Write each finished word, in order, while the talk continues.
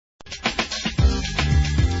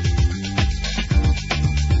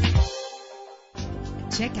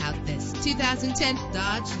Check out this 2010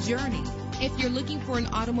 Dodge Journey. If you're looking for an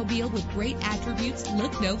automobile with great attributes,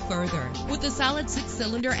 look no further. With a solid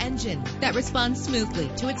 6-cylinder engine that responds smoothly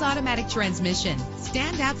to its automatic transmission,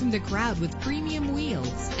 stand out from the crowd with premium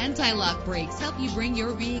wheels. Anti-lock brakes help you bring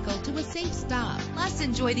your vehicle to a safe stop. Plus,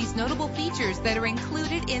 enjoy these notable features that are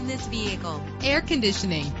included in this vehicle: air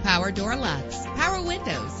conditioning, power door locks, power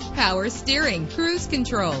windows, power steering, cruise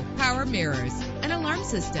control, power mirrors, an alarm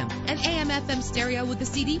system, an AM/FM stereo with a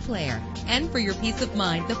CD player. And for your peace of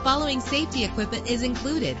mind, the following safety equipment is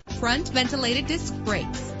included: front ventilated disc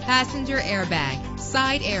brakes, passenger airbag,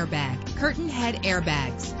 side airbag, curtain head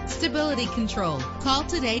airbags, stability control. Call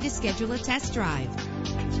today to schedule a test drive.